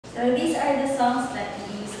So these are the songs that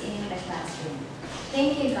we use in the classroom.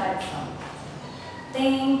 Thank you, God song.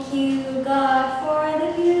 Thank you, God, for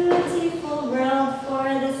the beautiful world, for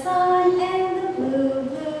the sun and the blue,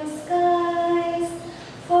 blue skies,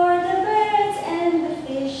 for the birds and the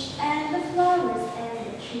fish and the flowers and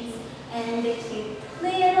the trees and the cute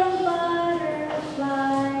little butterflies.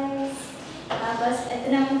 Tapos,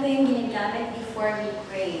 ito naman po yung ginagamit before we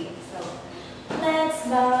pray. So, let's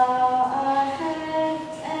bow our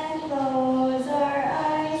heads and close our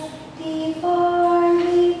eyes before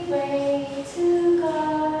we pray to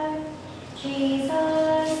God.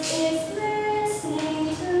 Jesus is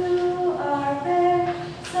listening to our prayer,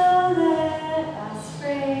 so let us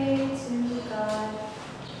pray to God.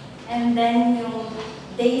 And then yung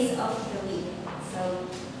days of the week. So,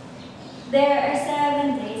 there are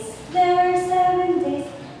 7 days. There are 7 days.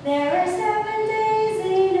 There are 7 days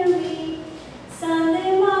in a week.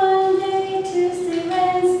 Sunday, Monday, Tuesday,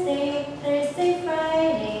 Wednesday, Thursday,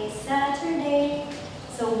 Friday, Saturday.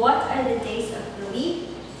 So what are the days of the week?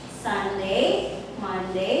 Sunday,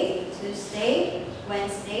 Monday, Tuesday,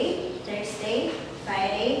 Wednesday, Thursday,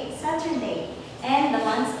 Friday, Saturday. And the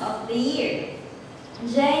months of the year.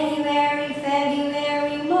 January,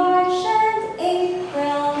 February, March, and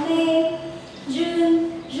April, May,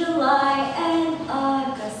 June, July, and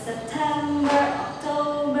August, September,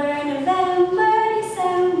 October, November,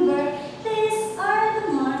 December. These are the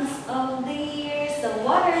months of the year. So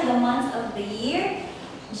what are the months of the year?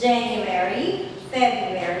 January,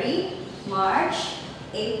 February, March,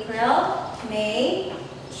 April, May,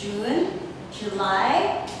 June,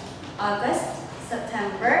 July, August,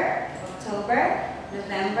 September, October,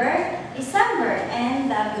 November, December. And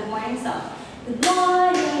the good morning song. Good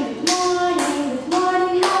morning, good morning.